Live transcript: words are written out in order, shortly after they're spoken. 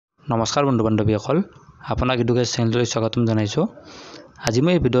নমস্কাৰ বন্ধু বান্ধৱীসকল আপোনাক EduKesh চেনেললৈ স্বাগতম জনাইছো। আজি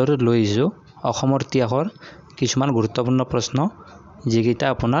মই এই ভিডিঅ'টো লৈ আহিছো অসমৰ ইতিহাসৰ কিছুমান গুৰুত্বপূৰ্ণ প্ৰশ্ন যিকেইটা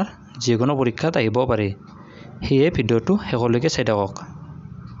আপোনাৰ যিকোনো পৰীক্ষাত আহিব পাৰে। সেয়ে ভিডিঅ'টো শেষলৈকে চাই থাকক।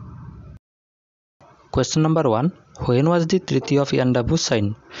 Question number 1 When was the Treaty of Yandabu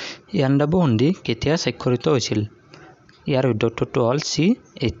signed? Yandabu সন্ধি কেতিয়া স্বাক্ষৰিত হৈছিল? ইয়াৰ উত্তৰটো হ'ল C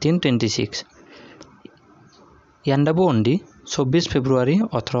 1826। ইয়াণ্ডাবু সন্ধি 24 ফেব্ৰুৱাৰী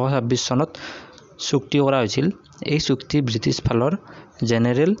 1826 চনত চুক্তি কৰা হৈছিল। এই চুক্তি ব্ৰিটিছ ফালৰ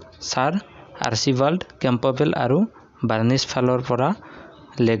জেনেৰেল ছাৰ আৰ্চিবাল্ড কেম্পবেল আৰু বাৰ্নিছ ফালৰ পৰা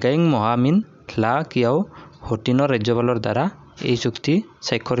লেগাইং মহামিন লা কিয়াও হোটিনৰ ৰাজ্যপালৰ দ্বাৰা এই চুক্তি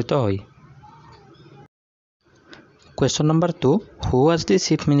স্বাক্ষৰিত হয়। Question number 2 Who was the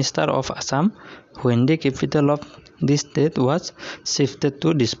Chief Minister of Assam when the capital of the state was shifted to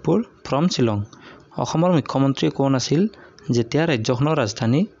Dispur from Shillong? অসমৰ মুখ্যমন্ত্ৰী কোন আছিল যেতিয়া ৰাজ্যখনৰ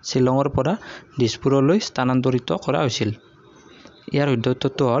ৰাজধানী শ্বিলঙৰ পৰা দিছপুৰলৈ স্থানান্তৰিত কৰা হৈছিল? ইয়াৰ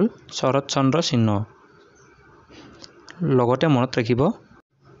উত্তৰটো হ'ল শৰৎ চন্দ্ৰ সিনহ। লগতে মনত ৰাখিব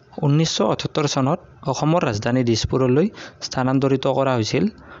 1978 চনত অসমৰ ৰাজধানী দিছপুৰলৈ স্থানান্তৰিত কৰা হৈছিল।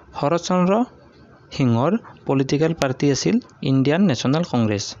 শৰৎ চন্দ্ৰ সিংহৰ পলিটিকেল পাৰ্টি আছিল Indian national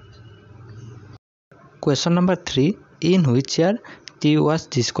Congress. Question number 3 In which year tea was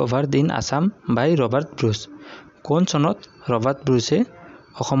discovered in Assam by Robert Bruce? কোন চনত ৰবাৰ্ট ব্ৰুছে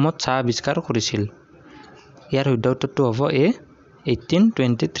অসমত চাহ আৱিষ্কাৰ কৰিছিল? ইয়াৰ উত্তৰটো হ'ব A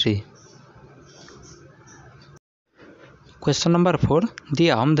 1823। Question number 4 The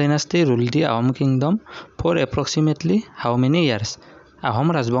Ahom dynasty ruled the Ahom kingdom for approximately how many years? Ahom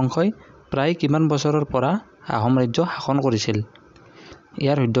ৰাজবংশই প্ৰায় কিমান বছৰৰ পৰা আহোম ৰাজ্য শাসন কৰিছিল?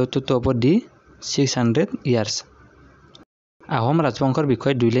 ইয়াৰ উত্তৰটো হ'ব D 600 years। আহোম ৰাজবংশৰ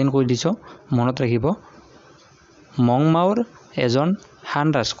বিষয়ে দুই লাইন কৈ দিছো, মনত ৰাখিব। মংমাওৰ এজন হান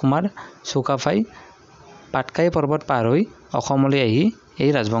ৰাজকুমাৰ চুকাফাই পাটকাই পৰ্বত পাৰ হৈ অসমলৈ আহি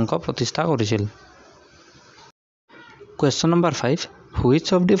এই ৰাজবংশ প্ৰতিষ্ঠা কৰিছিল। Question number 5 Which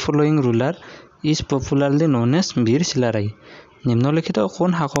of the following ruler is popularly known as বীৰ চিলাৰাই? নিম্নলিখিত কোন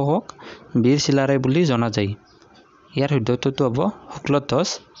শাসকক বীৰ চিলাৰাই বুলি জনা যায়? ইয়াৰ উত্তৰটো হ'ব শুক্লধ্বজ।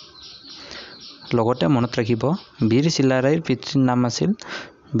 লগতে মনত ৰাখিব বীৰ চিলাৰাইৰ পিতৃৰ নাম আছিল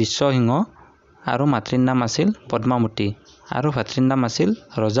বিশ্বসিংহ আৰু মাতৃৰ নাম আছিল পদ্মাৱতী আৰু ভাতৃৰ নাম আছিল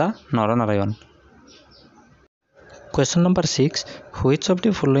ৰজা Naranarayan. Question number 6 Which of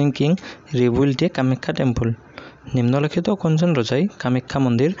the following king rebuilt the Kamakhya temple? নিম্নলিখিত কোনজন ৰজাই কামাখ্যা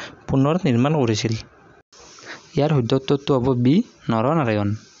মন্দিৰ পুনৰ নিৰ্মাণ কৰিছিল? ইয়াৰ উত্তৰটো হ'ব B Naranarayan.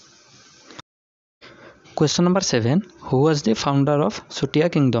 Question number 7 Who was the founder of Chutia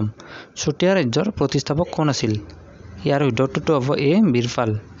kingdom? Chutia ৰাজ্যৰ প্ৰতিষ্ঠাপক কোন আছিল? ইয়াৰ উত্তৰটো হ'ব A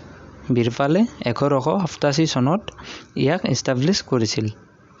বীৰপাল। বীৰপালে 1187 চনত ইয়াক এষ্টাব্লিছ কৰিছিল।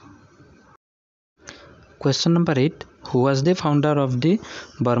 Question number 8 Who was the founder of the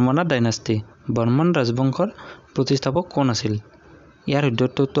বৰ্মনা ডাইনাষ্টি? Barman ৰাজবংশৰ প্ৰতিষ্ঠাপক কোন আছিল? ইয়াৰ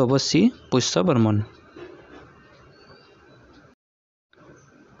উত্তৰটো হ'ব C Pushya Barman.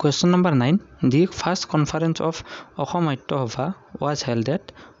 Question number 9 The first conference of Assam সাহিত্য সভা was held at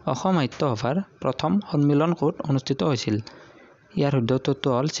অসম সাহিত্য সভাৰ প্ৰথম সন্মিলন ক'ত অনুষ্ঠিত হৈছিল? ইয়াৰ উত্তৰটো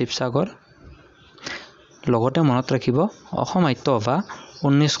হ'ল শিৱসাগৰ। লগতে মনত ৰাখিব অসম সাহিত্য সভা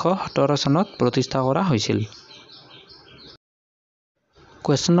 1917 চনত প্ৰতিষ্ঠা কৰা হৈছিল।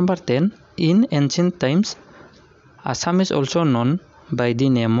 Question number 10 In ancient times Assam is also known by the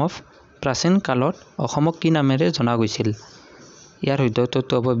name of প্ৰাচীন কালত অসমক কি নামেৰে জনা গৈছিল? ইয়াৰ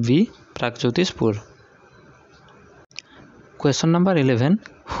উত্তৰটো হ'ব B Pragjyotishpur. Question number 11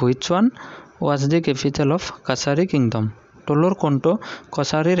 Which one was the capital of কাছাৰী কিংডম? তলৰ কোনটো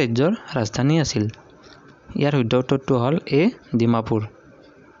কছাৰী ৰাজ্যৰ ৰাজধানী আছিল? ইয়াৰ উত্তৰটো হ'ল A Dimapur.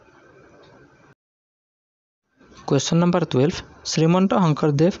 Question number 12 Srimanta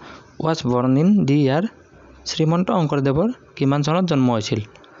Sankardev was born in the year Srimanta শংকৰদেৱৰ কিমান চনত জন্ম হৈছিল?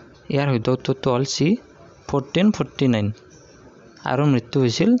 ইয়াৰ উত্তৰটো হ'ল C 1449 আৰু মৃত্যু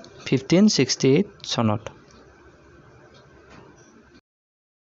হৈছিল 1568 চনত।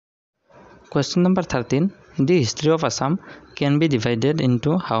 Question number 13 The history of Assam can be divided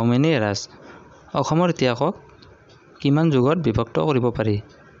into how many eras? অসমৰ ইতিহাসক কিমান যুগত বিভক্ত কৰিব পাৰি?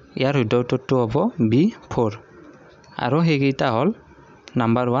 ইয়াৰ উত্তৰটো হ'ব B 4 আৰু সেইকেইটা হ'ল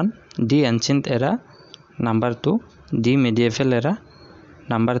Number 1 The ancient era, Number 2 The medieval era,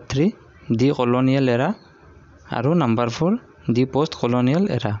 Number 3 The colonial era আৰু Number 4 The post colonial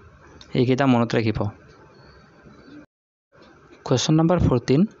era। এইকেইটা মনত ৰাখিব। Question number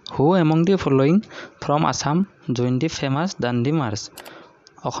 14 Who among the following from Assam joined the famous Dandi March?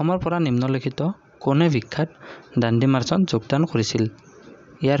 অসমৰ পৰা নিম্নলিখিত কোনে বিখ্যাত দাণ্ডি মাৰ্চত যোগদান কৰিছিল?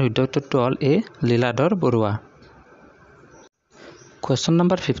 ইয়াৰ শুদ্ধ উত্তৰটো হ'ল এ Liladhar Barua Question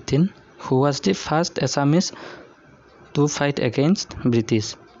number 15 Who was the first Assamese to fight against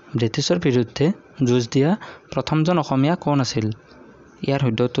British ব্ৰিটিছৰ বিৰুদ্ধে যুঁজ দিয়া প্ৰথমজন অসমীয়া কোন আছিল ইয়াৰ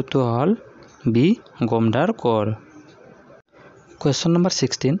শুদ্ধ উত্তৰটো হ'ল B গোমদাৰ Konwar Question number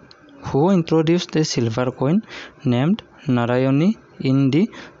 16 Who introduced the silver coin named Narayani in the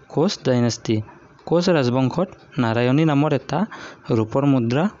Koch dynasty Koch ৰাজবংশত Narayani নামৰ এটা ৰূপৰ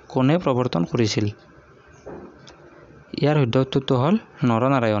মুদ্ৰা কোনে প্ৰৱৰ্তন কৰিছিল ইয়াৰ শুদ্ধ উত্তৰটো হ'ল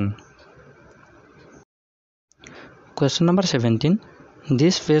Naranarayan Question number 17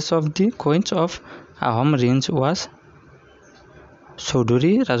 This face of the coins of Ahom reigns was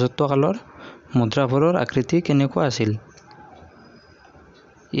Choudhury ৰাজত্বকালৰ মুদ্ৰাবোৰৰ আকৃতি কেনেকুৱা আছিল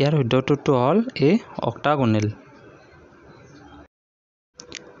ইয়াৰ শুদ্ধ উত্তৰটো হ'ল এ অক্টাগোনেল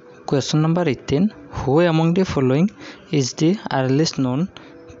Question number 18 Who among the following is the earliest known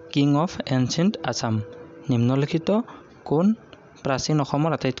king of ancient Assam নিম্নলিখিত কোন প্ৰাচীন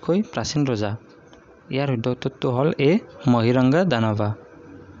অসমৰ আটাইতকৈ প্ৰাচীন ৰজা ইয়াৰ শুদ্ধ উত্তৰটো হ'ল এ মহিৰংগা দানৱা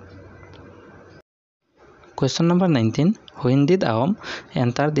Question number 19 When did Ahom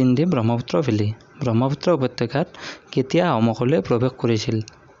enter in the Brahmaputra valley Brahmaputra উপত্যকাত কেতিয়া আহোমসকলে প্ৰৱেশ কৰিছিল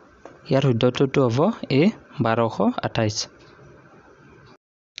ইয়াৰ শুদ্ধ উত্তৰটো হ'ব এ 1228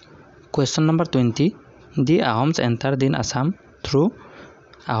 Question number 20 The Ahoms entered in Assam through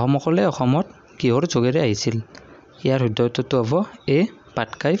আহোমসকলে অসমত কিহৰ যোগেৰে আহিছিল ইয়াৰ শুদ্ধ উত্তৰটো হ'ব এ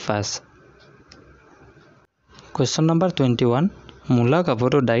পাটকাই পাছ Question number 21 মুলা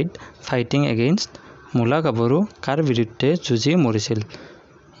গাভৰু died fighting against মুলা গাভৰু কাৰ বিৰুদ্ধে যুঁজি মৰিছিল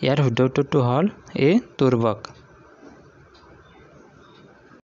ইয়াৰ শুদ্ধ উত্তৰটো হ'ল এ Turbak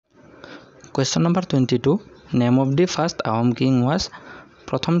Question number 22 Name of the first Ahom king was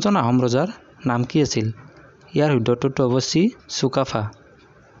প্ৰথমজন আহোম ৰজাৰ নাম কি আছিল ইয়াৰ শুদ্ধ উত্তৰটো হ'ব C Sukaphaa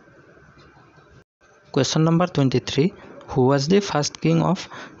Question number 23 Who was the first king of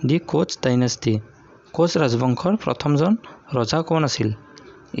the Koch dynasty Koch ৰাজবংশৰ প্ৰথমজন ৰজা কোন আছিল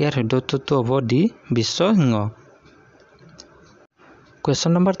ইয়াৰ শুদ্ধ উত্তৰটো হ'ব D Biswa Singha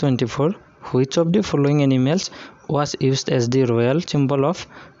Question number 24 Which of the following animals was used as the royal symbol of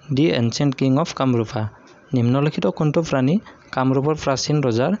the ancient king of Kamrupa নিম্নলিখিত কোনটো প্ৰাণী কামৰূপৰ প্ৰাচীন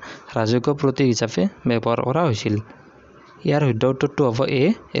ৰজাৰ ৰাজকীয় প্ৰতীক হিচাপে ব্যৱহাৰ কৰা হৈছিল ইয়াৰ শুদ্ধ উত্তৰটো হ'ব এ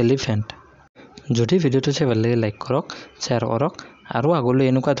এলিফেণ্ট যদি ভিডিঅ'টো চাই ভাল লাগে লাইক কৰক শ্বেয়াৰ কৰক আৰু আগলৈ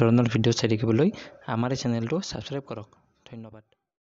এনেকুৱা ধৰণৰ ভিডিঅ' চাই দেখিবলৈ আমাৰ এই চেনেলটো ছাবস্ক্ৰাইব কৰক ধন্যবাদ